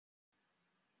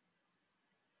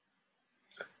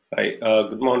Hi,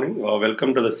 good morning.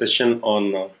 Welcome to the session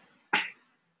on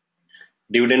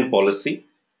dividend policy.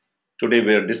 Today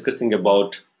we are discussing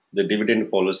about the dividend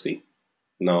policy.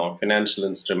 Now, financial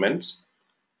instruments.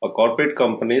 Corporate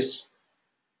companies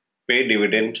pay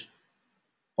dividend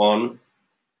on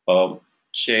uh,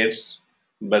 shares,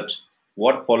 but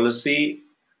what policy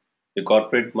the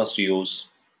corporate must use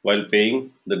while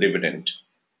paying the dividend?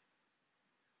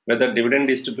 Whether dividend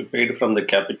is to be paid from the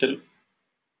capital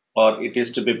or it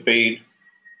is to be paid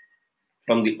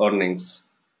from the earnings,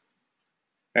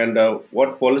 and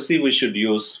what policy we should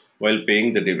use while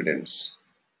paying the dividends.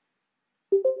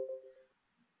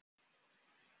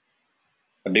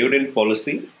 A dividend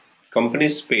policy,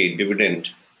 companies pay dividend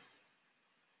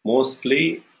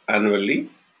mostly annually,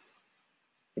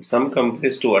 but some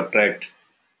companies to attract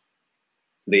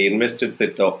the investors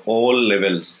at all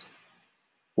levels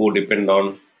who depend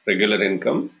on regular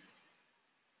income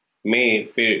may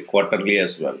pay quarterly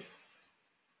as well.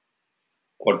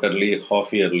 Quarterly,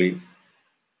 half yearly,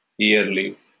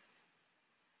 yearly.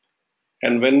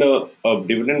 And when a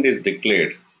dividend is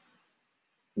declared,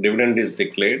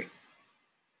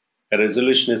 a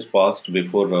resolution is passed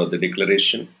before the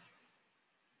declaration.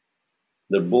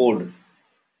 The board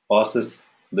passes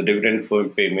the dividend for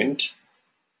payment,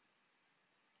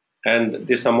 and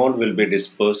this amount will be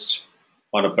dispersed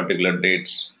on a particular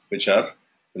dates which are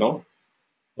you know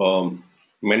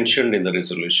mentioned in the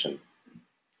resolution.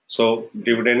 So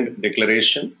dividend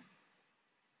declaration,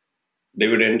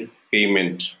 dividend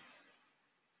payment.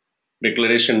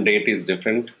 Declaration date is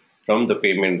different from the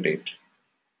payment date.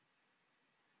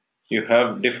 You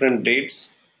have different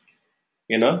dates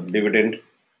in a dividend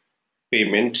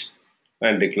payment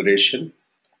and declaration.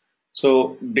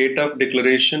 So date of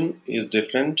declaration is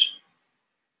different.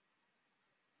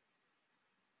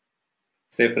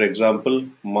 Say for example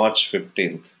March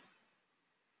 15th.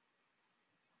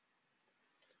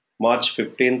 March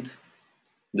 15th,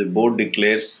 the board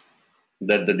declares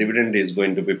that the dividend is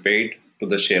going to be paid to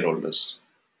the shareholders.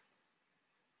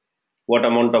 What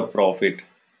amount of profit?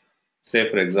 Say,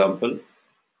 for example,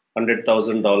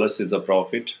 $100,000 is a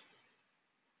profit.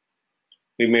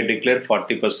 We may declare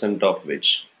 40% of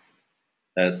which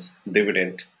as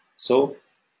dividend. So,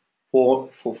 for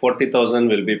 40,000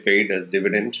 will be paid as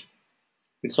dividend.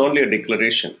 It's only a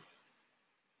declaration.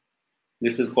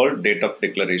 This is called date of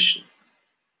declaration.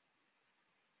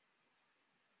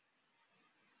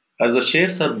 As the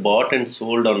shares are bought and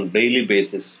sold on daily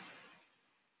basis,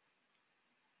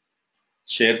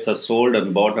 shares are sold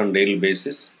and bought on daily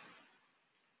basis.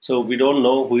 So we don't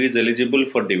know who is eligible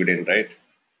for dividend, right?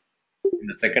 In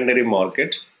the secondary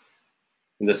market,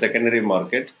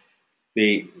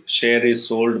 the share is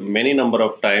sold many number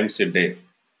of times a day.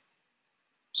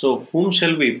 So whom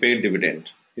shall we pay dividend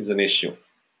is an issue.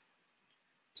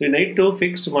 So you need to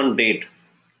fix one date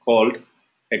called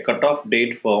a cutoff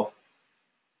date for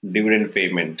dividend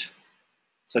payment.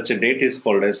 Such a date is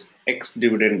called as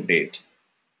ex-dividend date.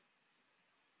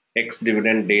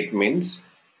 Ex-dividend date means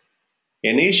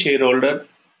any shareholder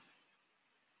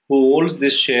who holds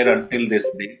this share until this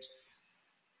date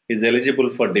is eligible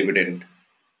for dividend.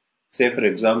 Say for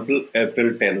example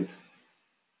April 10th.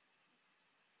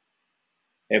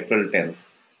 April 10th.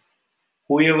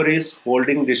 Whoever is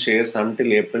holding the shares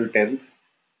until April 10th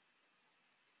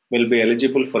will be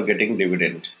eligible for getting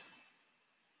dividend,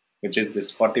 which is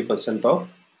this 40% of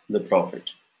the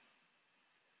profit.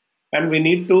 And we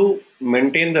need to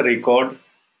maintain the record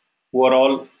who are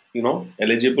all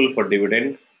eligible for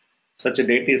dividend. Such a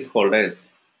date is called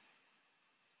as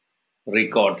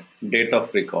record, date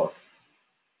of record.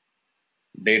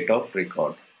 Date of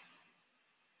record.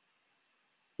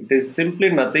 It is simply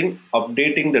nothing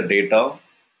updating the data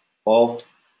of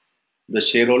the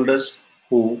shareholders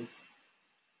who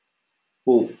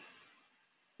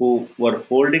who were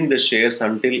holding the shares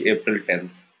until April 10th.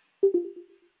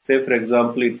 Say for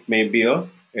example it may be a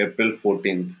April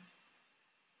 14th,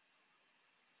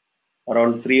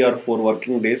 around 3 or 4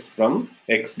 working days from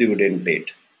ex-dividend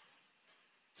date.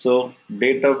 So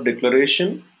date of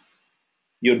declaration,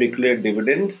 you declare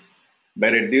dividend by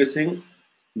reducing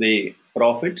the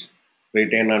profit,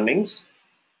 retained earnings,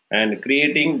 and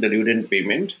creating the dividend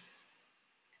payment.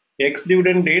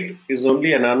 Ex-dividend date is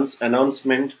only an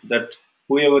announcement that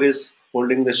whoever is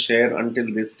holding the share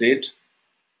until this date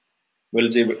will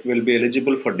be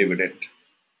eligible for dividend.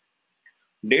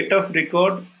 Date of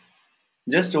record,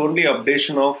 just only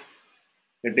updation of,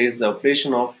 it is the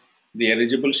updation of the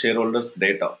eligible shareholders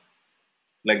data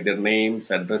like their names,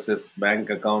 addresses, bank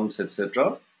accounts,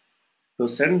 etc. to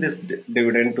send this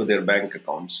dividend to their bank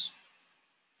accounts.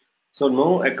 So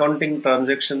no accounting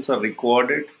transactions are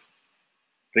required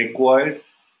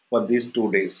for these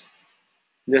 2 days.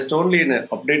 Just only an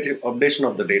updation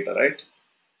of the data, right?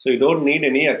 So you don't need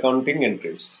any accounting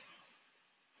entries.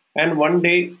 And one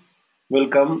day will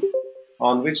come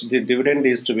on which the dividend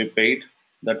is to be paid.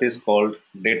 That is called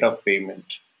date of payment.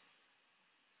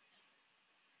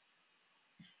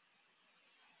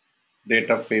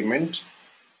 Date of payment.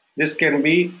 This can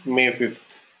be May 5th.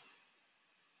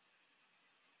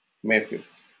 May 5th.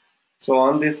 So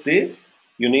on this day,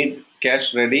 you need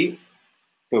cash ready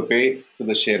to pay to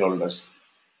the shareholders.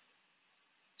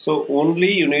 So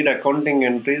only you need accounting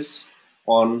entries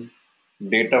on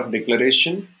date of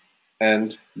declaration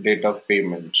and date of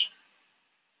payment.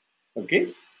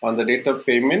 Okay. On the date of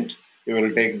payment, you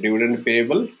will take dividend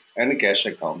payable and cash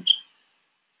account.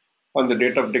 On the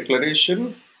date of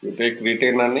declaration, you take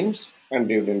retained earnings and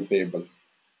dividend payable.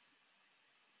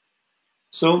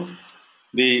 So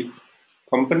the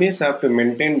companies have to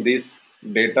maintain this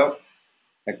data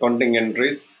accounting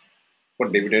entries for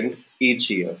dividend each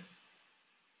year.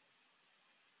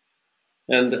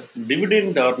 And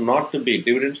dividends are not to be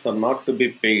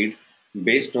paid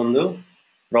based on the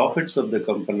profits of the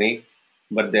company,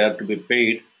 but they are to be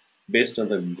paid based on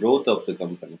the growth of the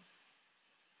company.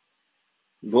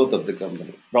 Growth of the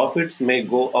company. Profits may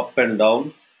go up and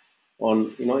down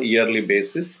on yearly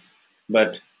basis,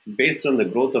 but based on the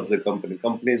growth of the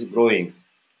company is growing.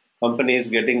 Company is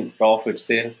getting profits.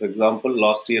 Say, for example,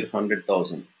 last year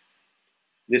 100,000,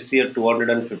 this year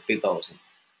 250,000,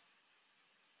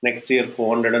 next year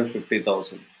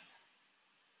 450,000.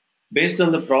 Based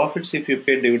on the profits, if you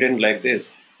pay dividend like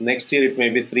this, next year it may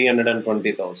be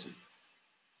 320,000.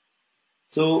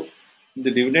 So the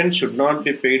dividend should not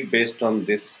be paid based on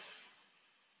this.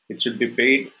 It should be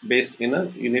paid based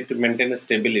you need to maintain a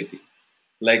stability.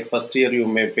 Like first year you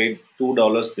may pay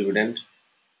 $2 dividend,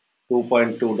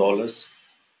 $2.2,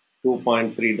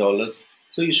 $2.3.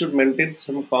 So you should maintain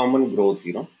some common growth,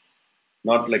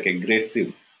 not like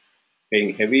aggressive,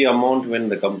 paying heavy amount when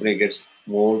the company gets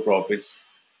more profits,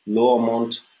 low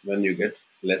amount when you get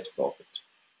less profit.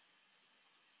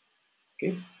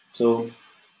 Okay, so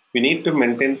we need to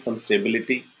maintain some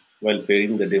stability while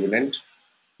paying the dividend.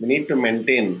 We need to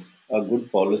maintain a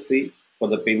good policy for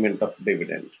the payment of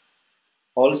dividend.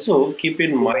 Also, keep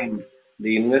in mind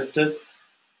the investor's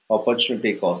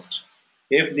opportunity cost.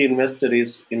 If the investor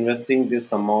is investing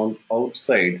this amount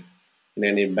outside in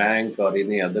any bank or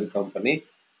any other company,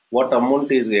 what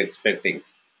amount is he expecting?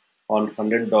 On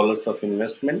 $100 of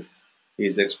investment, he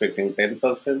is expecting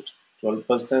 10%,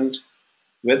 12%.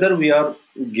 Whether we are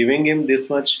giving him this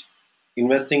much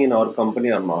investing in our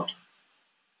company or not.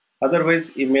 Otherwise,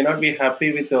 he may not be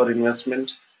happy with our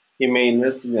investment. He may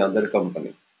invest in the other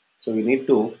company. So we need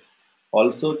to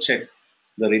also check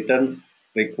the return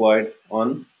required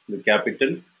on the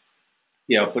capital,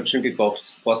 the opportunity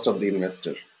cost of the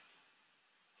investor.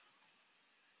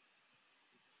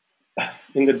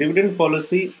 In the dividend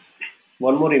policy,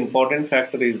 one more important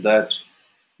factor is that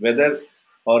whether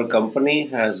our company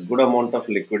has good amount of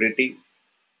liquidity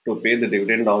to pay the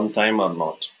dividend on time or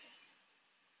not.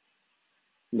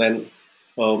 Then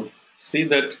see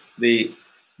that the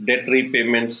debt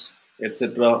repayments,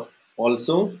 etc.,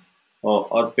 also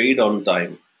are paid on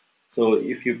time. So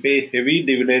if you pay heavy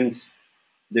dividends,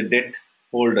 the debt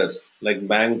holders like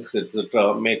banks,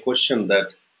 etc., may question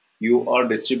that you are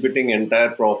distributing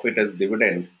entire profit as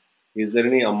dividend. Is there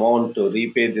any amount to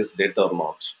repay this debt or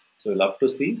not? So you'll have to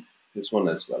see this one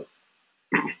as well.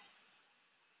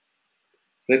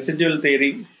 Residual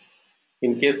theory,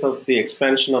 in case of the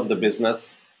expansion of the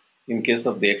business,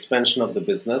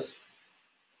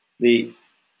 the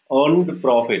earned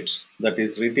profit, that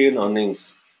is retained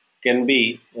earnings, can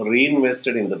be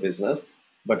reinvested in the business,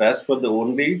 but as per the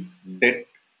only debt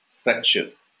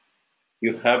structure.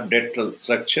 You have debt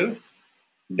structure,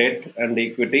 debt and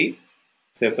equity.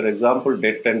 Say, for example,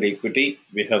 debt and equity,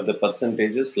 we have the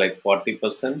percentages like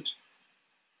 40%,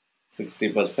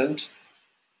 60%,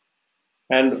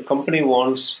 and company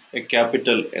wants a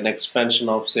capital, an expansion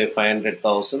of say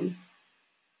 500,000.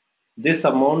 This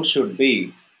amount should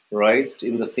be raised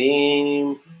in the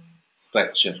same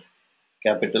structure,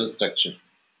 capital structure,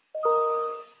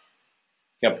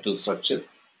 capital structure.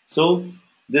 So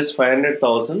this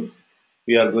 500,000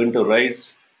 we are going to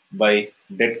raise by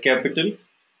debt capital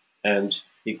and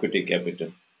equity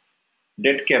capital.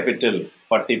 Debt capital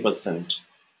 40%.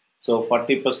 So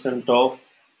 40% of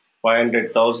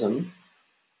 500,000,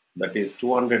 that is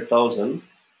 200,000,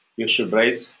 you should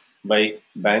raise by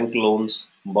bank loans,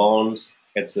 bonds,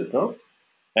 etc.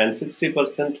 And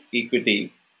 60%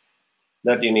 equity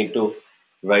that you need to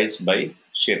raise by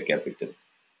share capital,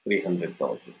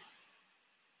 300,000.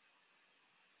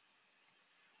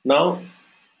 Now,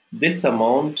 This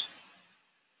amount,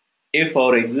 if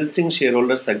our existing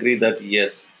shareholders agree that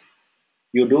yes,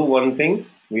 you do one thing,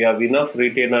 we have enough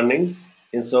retained earnings,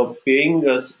 instead of paying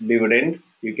us dividend,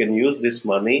 you can use this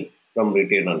money from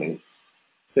retained earnings.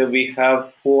 So we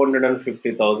have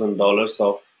 $450,000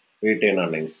 of retained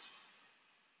earnings,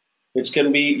 which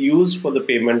can be used for the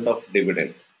payment of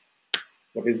dividend.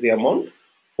 What is the amount?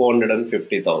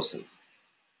 450,000.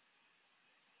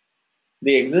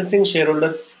 The existing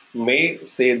shareholders may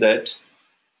say that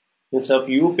instead of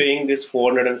you paying this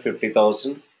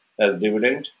 450,000 as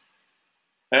dividend,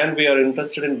 and we are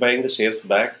interested in buying the shares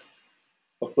back,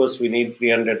 of course we need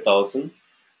 300,000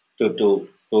 to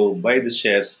buy the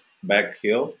shares back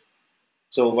here.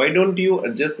 So why don't you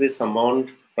adjust this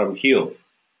amount from here?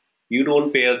 You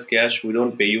don't pay us cash, we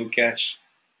don't pay you cash.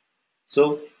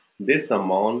 So this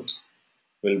amount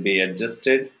will be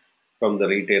adjusted from the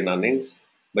retained earnings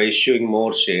by issuing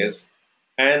more shares,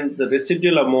 and the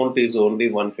residual amount is only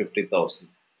 150,000.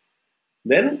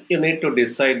 Then you need to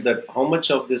decide that how much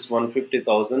of this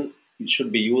 150,000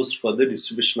 should be used for the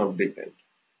distribution of dividend.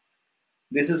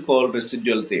 This is called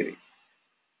residual theory.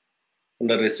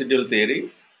 Under residual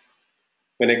theory,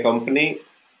 when a company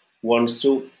wants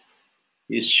to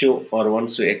issue or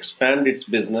wants to expand its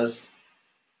business,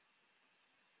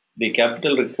 the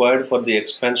capital required for the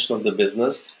expansion of the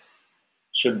business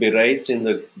should be raised in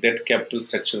the debt capital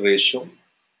structure ratio,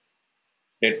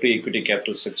 debt to equity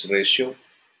capital structure ratio.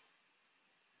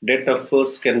 Debt, of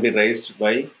course, can be raised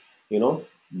by,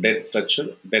 debt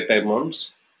structure, debt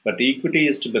amounts, but equity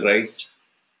is to be raised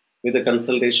with the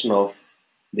consultation of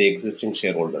the existing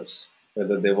shareholders,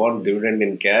 whether they want dividend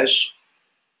in cash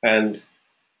and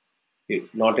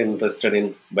not interested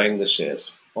in buying the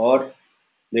shares, or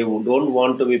they don't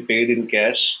want to be paid in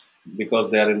cash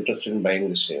because they are interested in buying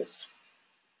the shares.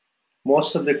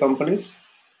 Most of the companies,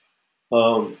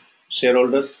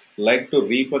 shareholders like to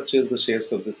repurchase the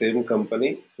shares of the same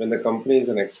company when the company is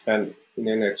in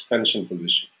an expansion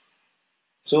position.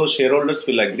 So shareholders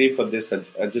will agree for this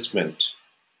adjustment.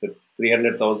 The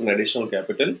 300,000 additional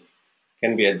capital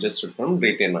can be adjusted from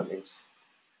retained earnings,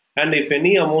 and if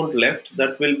any amount left,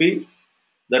 that will be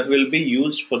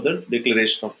used for the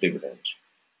declaration of dividend.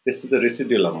 This is the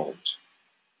residual amount.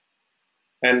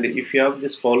 And if you have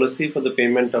this policy for the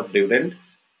payment of dividend,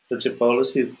 such a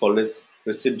policy is called as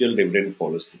residual dividend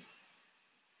policy.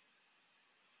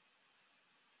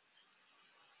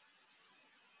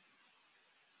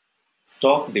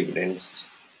 Stock dividends,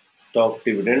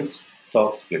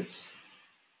 stock splits.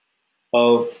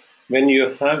 Uh, when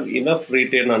you have enough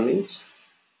retained earnings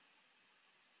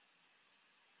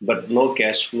but no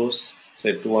cash flows,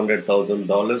 say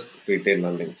 $200,000 retained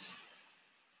earnings.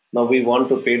 Now we want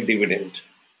to pay dividend.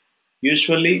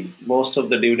 Usually, most of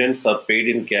the dividends are paid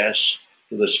in cash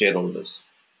to the shareholders.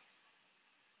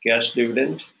 Cash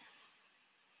dividend,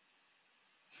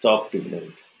 stock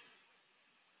dividend.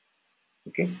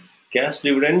 Okay, cash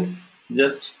dividend,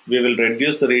 just we will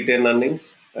reduce the retained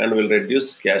earnings and will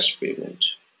reduce cash payment.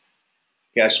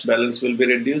 Cash balance will be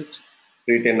reduced,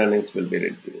 retained earnings will be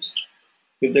reduced.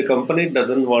 If the company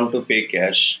doesn't want to pay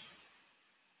cash,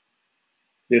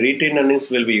 the retained earnings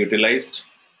will be utilized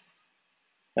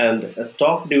and a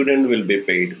stock dividend will be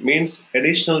paid. Means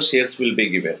additional shares will be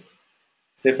given.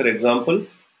 Say for example,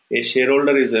 a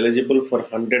shareholder is eligible for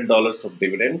 $100 of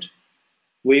dividend.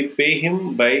 We pay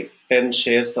him by 10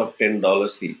 shares of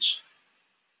 $10 each.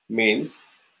 Means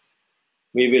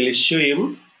we will issue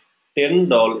him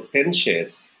 $10, 10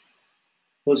 shares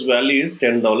whose value is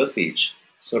 $10 each.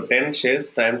 So 10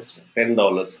 shares times $10,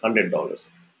 $100.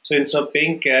 So instead of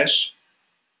paying cash,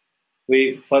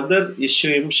 we further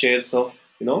issue him shares of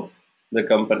the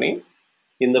company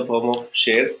in the form of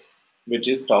shares, which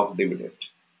is stock dividend.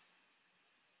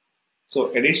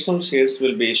 So additional shares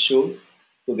will be issued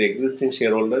to the existing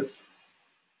shareholders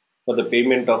for the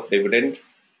payment of dividend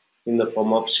in the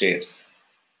form of shares.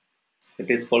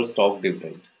 It is called stock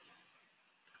dividend.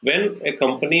 When a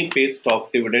company pays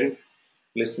stock dividend,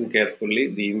 listen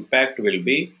carefully, the impact will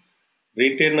be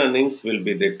retained earnings will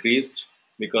be decreased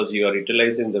because you are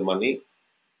utilizing the money.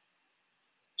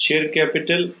 Share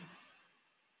capital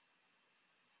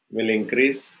will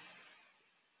increase.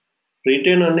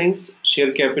 Retained earnings,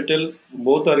 share capital,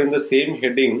 both are in the same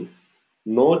heading.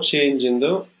 No change in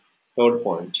the third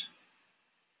point.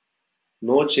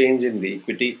 No change in the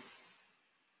equity,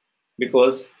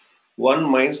 because one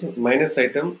minus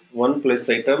item, one plus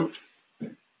item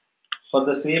for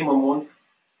the same amount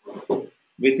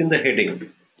within the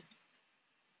heading.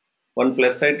 One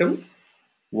plus item,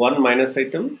 one minus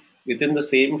item within the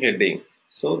same heading.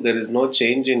 So there is no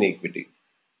change in equity.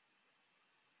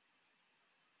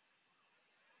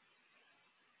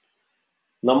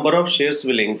 Number of shares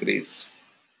will increase.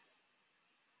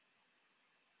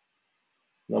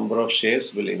 Number of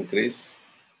shares will increase.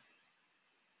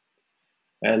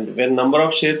 And when number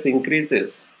of shares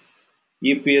increases,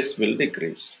 EPS will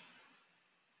decrease.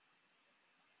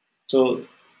 So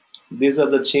these are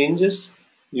the changes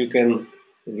you can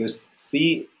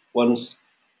see once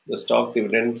the stock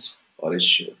dividends are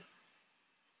issued.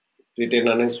 Retained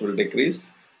earnings will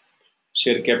decrease,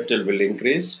 share capital will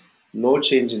increase, no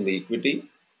change in the equity,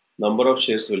 number of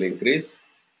shares will increase,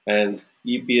 and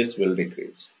EPS will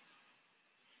decrease.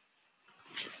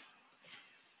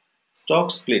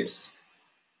 Stock splits.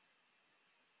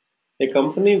 A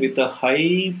company with a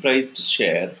high priced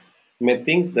share may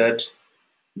think that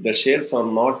the shares are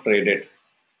not traded,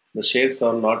 the shares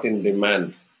are not in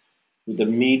demand with the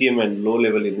medium and low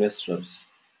level investors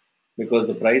because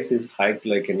the price is hiked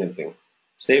like anything.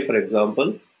 Say, for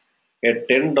example, a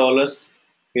 $10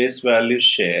 face value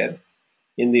share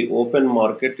in the open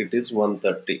market it is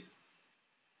 130.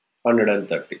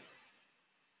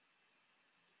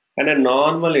 And a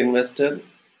normal investor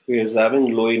who is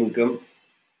having low income,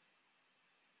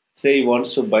 say he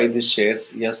wants to buy these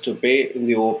shares, he has to pay in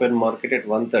the open market at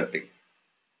 130.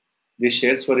 These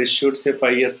shares were issued say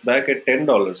 5 years back at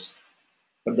 $10,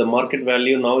 but the market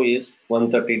value now is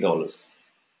 $130.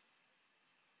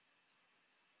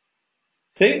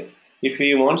 Say if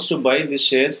he wants to buy these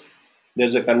shares,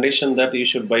 there's a condition that you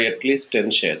should buy at least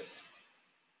 10 shares.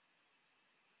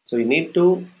 So you need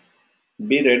to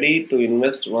be ready to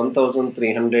invest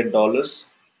 $1,300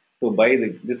 to buy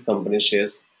this company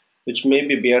shares, which may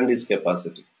be beyond his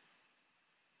capacity.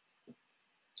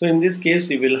 So in this case,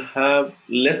 you will have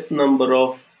less number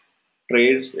of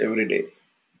trades every day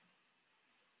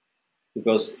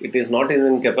because it is not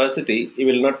in capacity. He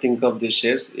will not think of these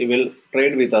shares. He will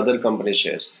trade with other company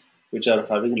shares which are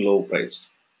having low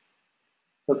price.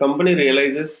 The company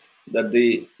realizes that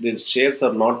these shares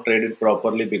are not traded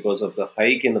properly because of the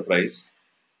hike in the price.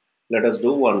 Let us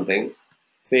do one thing.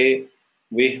 Say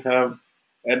we have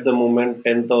at the moment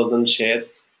 10,000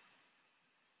 shares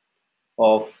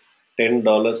of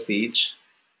 $10 each,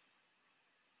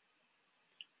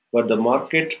 but the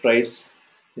market price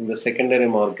in the secondary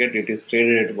market it is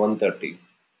traded at 130.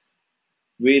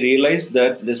 We realize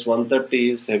that this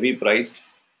 130 is heavy price,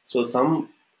 so some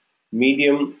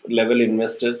medium level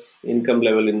investors, income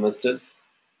level investors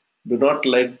do not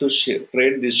like to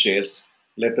trade these shares.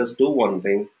 Let us do one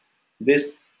thing.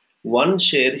 This one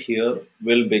share here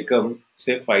will become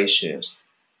say 5 shares,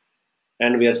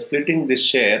 and we are splitting this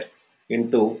share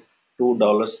into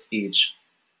 $2 each,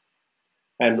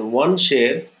 and one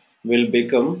share will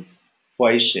become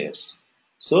 5 shares.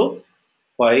 So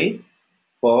 5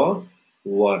 for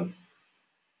 1.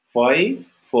 5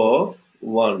 for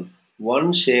 1.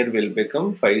 One share will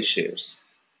become 5 shares.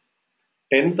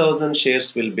 10,000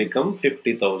 shares will become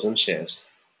 50,000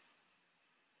 shares.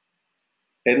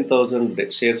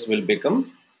 10,000 shares will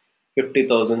become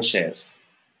 50,000 shares.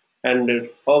 And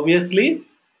obviously,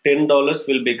 $10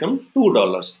 will become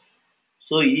 $2.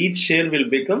 So each share will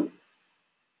become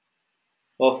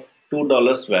of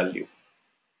 $2 value.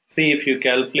 See if you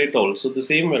calculate also the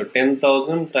same way,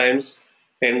 10,000 times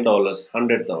 $10,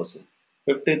 100,000.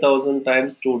 50,000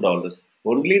 times $2.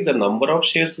 Only the number of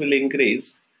shares will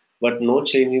increase, but no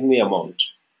change in the amount.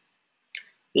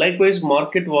 Likewise,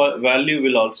 market value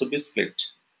will also be split,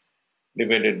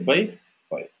 divided by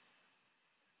 5.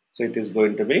 So it is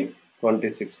going to be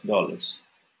 $26.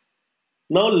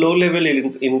 Now, low-level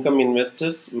income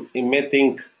investors may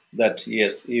think that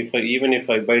yes, even if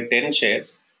I buy 10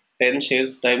 shares, 10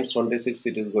 shares times 26,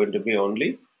 it is going to be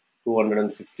only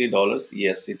 $260.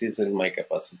 Yes, it is in my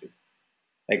capacity.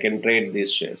 I can trade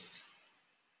these shares.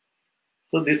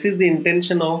 So this is the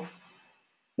intention of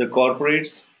the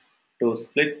corporates to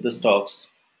split the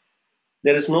stocks.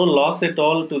 There is no loss at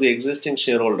all to the existing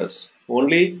shareholders.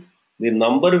 Only the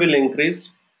number will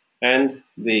increase and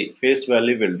the face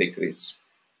value will decrease.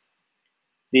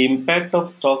 The impact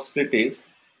of stock split is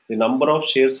the number of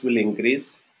shares will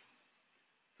increase,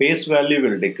 face value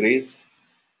will decrease,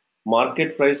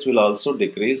 market price will also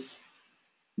decrease,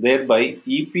 thereby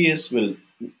EPS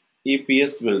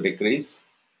will decrease,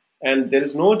 and there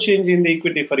is no change in the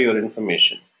equity for your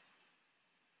information.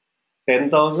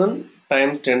 10,000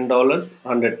 times $10,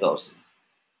 100,000.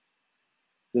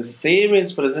 The same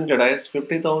is presented as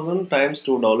 50,000 times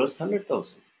 $2,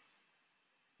 100,000.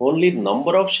 Only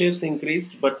number of shares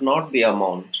increased, but not the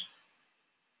amount.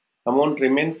 Amount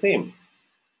remains same.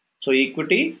 So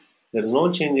equity, there is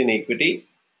no change in equity.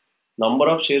 Number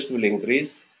of shares will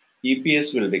increase,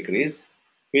 EPS will decrease,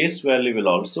 face value will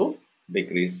also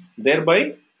decrease.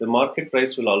 Thereby, the market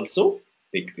price will also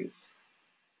decrease.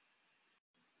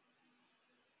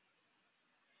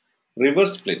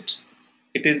 Reverse split.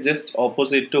 It is just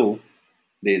opposite to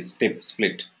this tip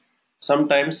split.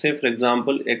 Sometimes, say for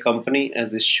example, a company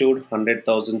has issued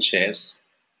 100,000 shares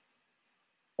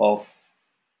of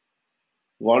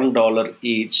 $1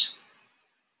 each.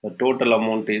 The total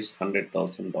amount is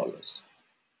 $100,000.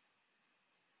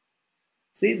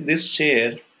 See this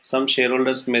share, some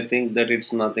shareholders may think that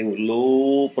it's nothing,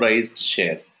 low priced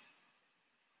share.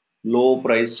 Low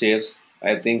price shares,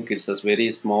 I think it's a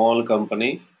very small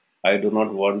company. I do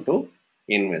not want to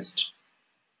invest.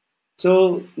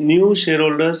 So new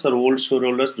shareholders or old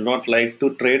shareholders do not like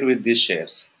to trade with these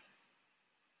shares.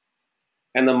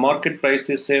 And the market price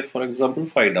is, say for example,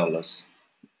 $5.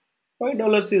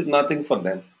 $5 is nothing for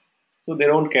them. So they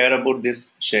don't care about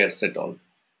these shares at all.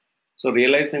 So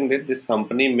realizing that this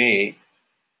company may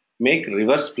make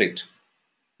reverse split.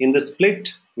 In the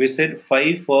split, we said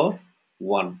 5 for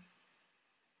 1.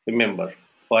 Remember,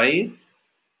 5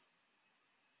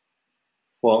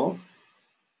 for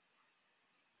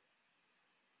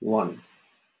 1.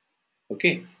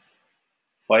 Okay,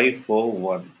 5 for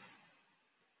 1.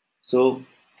 So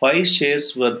 5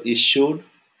 shares were issued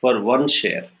for 1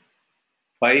 share.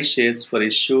 5 shares were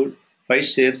issued. 5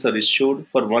 shares are issued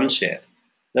for 1 share.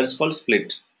 That's called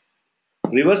split.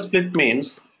 Reverse split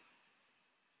means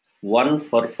 1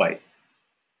 for 5.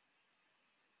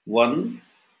 1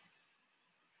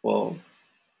 for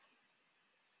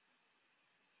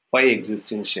 5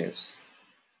 existing shares.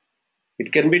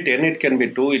 It can be 10, it can be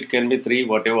 2, it can be 3,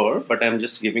 whatever, but I'm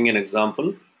just giving an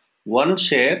example. 1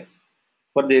 share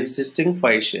for the existing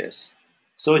 5 shares.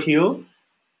 So here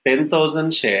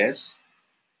 10,000 shares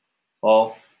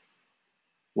of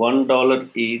 $1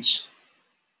 each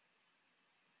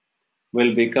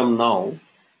will become now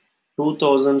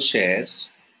 2,000 shares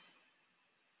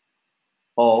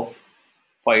of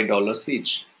 $5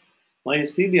 each. Now you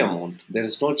see the amount, there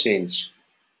is no change.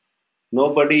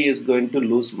 Nobody is going to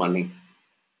lose money.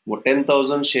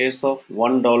 10,000 shares of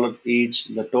 $1 each,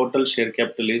 the total share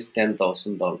capital is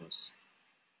 $10,000.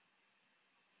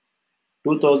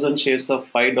 2,000 shares of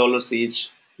 $5 each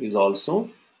is also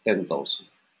 10,000.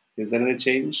 Is there any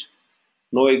change?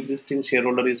 No existing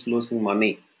shareholder is losing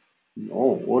money.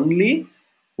 No, only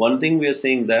one thing we are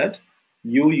saying that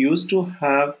you used to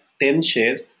have 10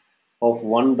 shares of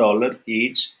 $1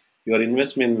 each. Your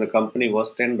investment in the company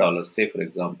was $10, say for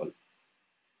example.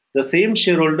 The same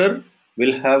shareholder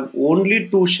will have only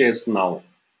 2 shares now.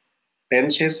 10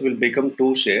 shares will become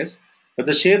 2 shares, but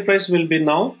the share price will be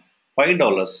now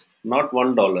 $5, not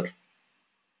 $1.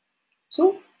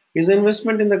 So his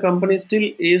investment in the company still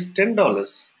is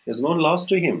 $10. There's no loss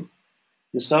to him.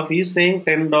 Instead of he saying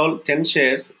 $10, 10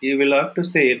 shares, he will have to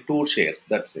say 2 shares.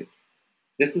 That's it.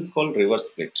 This is called reverse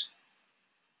split.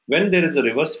 When there is a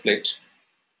reverse split,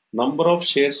 number of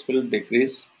shares will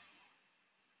decrease.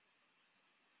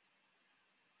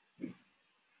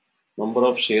 Number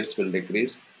of shares will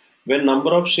decrease. When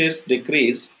number of shares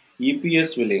decrease,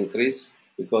 EPS will increase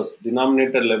because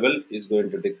denominator level is going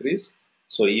to decrease.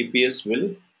 So EPS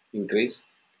will increase.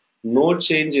 No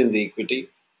change in the equity.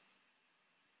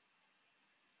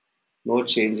 No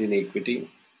change in equity.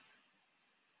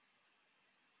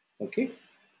 Okay,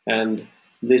 and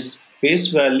this face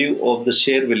value of the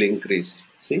share will increase.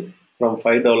 See, from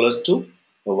 $5 to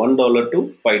 $1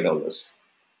 to $5.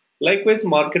 Likewise,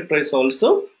 market price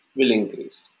also will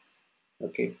increase.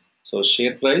 Okay, so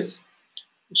share price,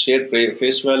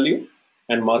 face value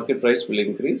and market price will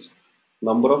increase.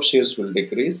 Number of shares will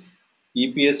decrease.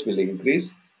 EPS will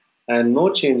increase, and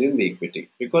no change in the equity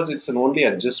because it's an only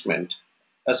adjustment.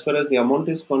 As far as the amount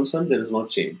is concerned, there is no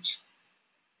change.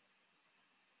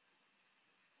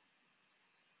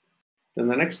 Then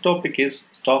the next topic is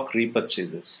stock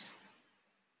repurchases.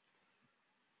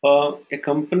 A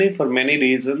company, for many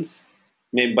reasons,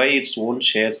 may buy its own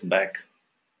shares back.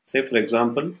 Say, for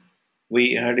example,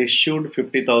 we had issued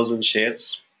 50,000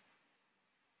 shares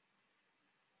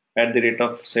at the rate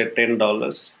of, say,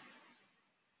 $10.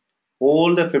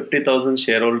 All the 50,000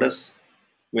 shareholders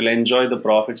will enjoy the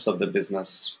profits of the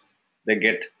business. They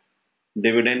get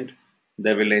dividend,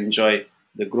 they will enjoy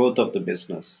the growth of the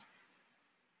business.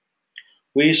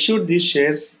 We issued these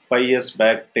shares 5 years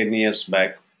back, 10 years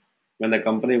back, when the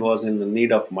company was in the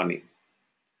need of money.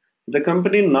 The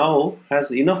company now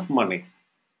has enough money.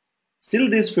 Still,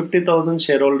 these 50,000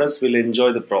 shareholders will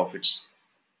enjoy the profits.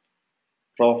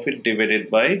 Profit divided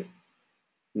by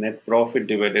net profit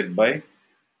divided by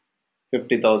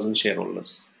 50,000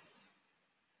 shareholders.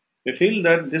 We feel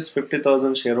that these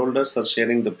 50,000 shareholders are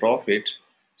sharing the profit,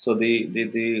 so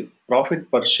the profit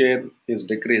per share is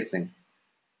decreasing.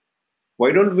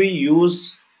 Why don't we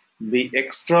use the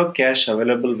extra cash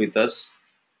available with us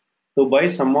to buy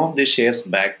some of the shares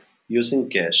back using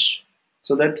cash,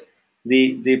 so that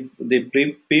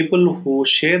the people who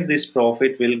share this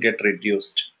profit will get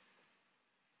reduced.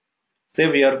 Say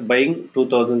we are buying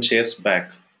 2000 shares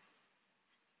back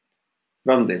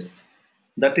from this.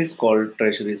 That is called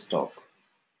treasury stock.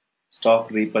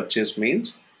 Stock repurchase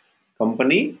means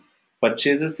company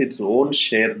purchases its own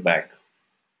share back.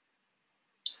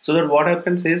 So that what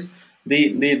happens is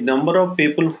the number of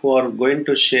people who are going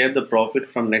to share the profit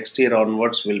from next year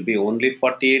onwards will be only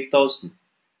 48,000.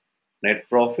 Net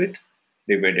profit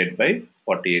divided by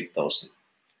 48,000.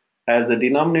 As the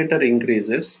denominator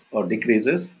increases or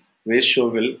decreases, ratio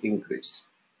will increase.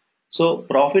 So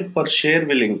profit per share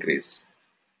will increase.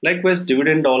 Likewise,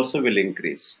 dividend also will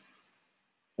increase.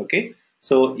 Okay,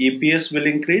 so EPS will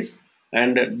increase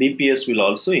and DPS will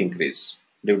also increase,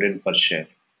 dividend per share.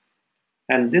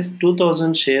 And this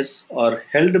 2000 shares are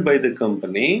held by the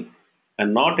company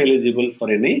and not eligible for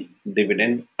any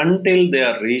dividend until they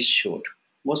are reissued.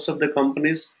 Most of the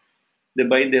companies, they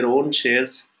buy their own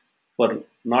shares for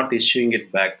not issuing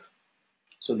it back.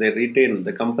 So they retain,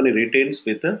 the company retains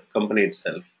with the company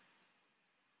itself,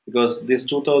 because these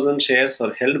 2000 shares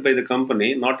are held by the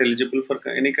company, not eligible for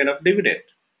any kind of dividend.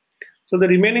 So the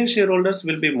remaining shareholders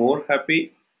will be more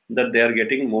happy that they are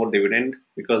getting more dividend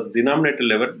because denominator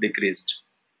level decreased.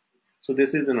 So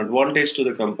this is an advantage to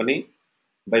the company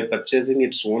by purchasing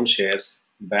its own shares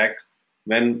back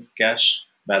when cash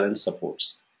balance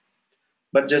supports.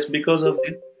 But just because of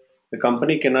this, the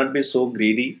company cannot be so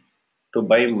greedy to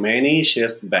buy many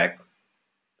shares back.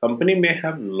 Company may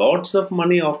have lots of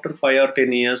money after 5 or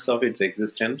 10 years of its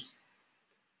existence,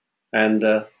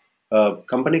 and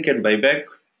company can buy back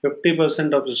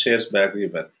 50% of the shares back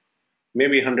even,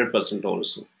 maybe 100%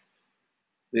 also.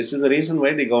 This is the reason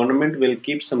why the government will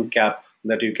keep some cap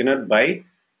that you cannot buy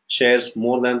shares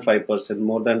more than 5%,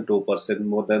 more than 2%,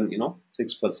 more than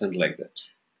 6% like that.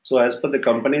 So as per the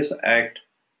Companies Act,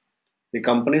 the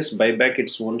companies buy back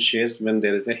its own shares when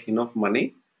there is enough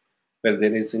money, where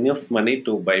there is enough money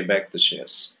to buy back the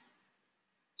shares.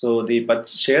 So the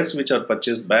shares which are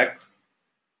purchased back,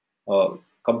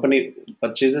 company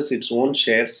purchases its own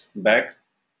shares back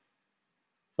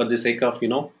for the sake of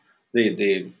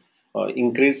the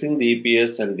increasing the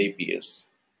EPS and DPS.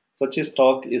 Such a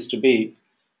stock is to be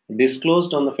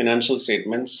disclosed on the financial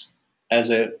statements as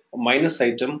a minus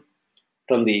item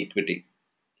from the equity.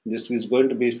 This is going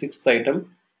to be sixth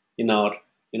item in our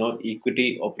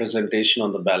equity or presentation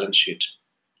on the balance sheet.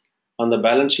 On the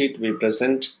balance sheet, we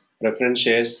present preference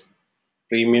shares,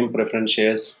 premium preference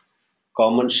shares,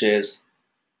 common shares,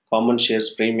 common shares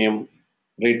premium,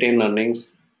 retained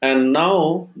earnings, and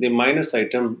now the minus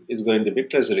item is going to be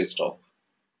treasury stock.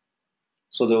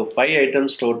 So the five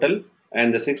items total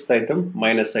and the sixth item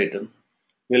minus item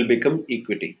will become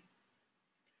equity.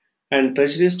 And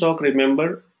treasury stock,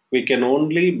 remember, we can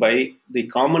only buy the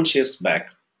common shares back,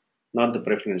 not the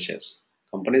preference shares.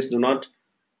 Companies do not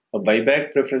buy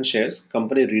back preference shares.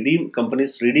 Companies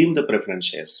redeem the preference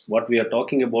shares. What we are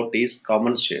talking about is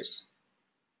common shares.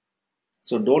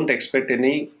 So don't expect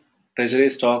any treasury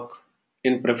stock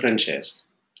in preference shares.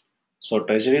 So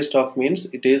treasury stock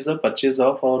means it is the purchase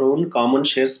of our own common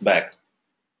shares back.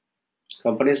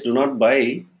 Companies do not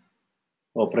buy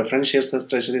or preference shares as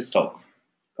treasury stock.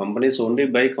 Companies only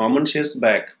buy common shares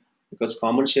back because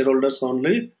common shareholders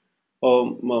only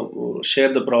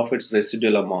share the profits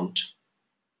residual amount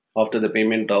after the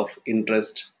payment of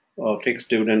interest or fixed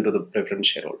dividend to the preference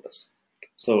shareholders.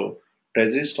 So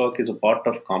treasury stock is a part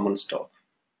of common stock.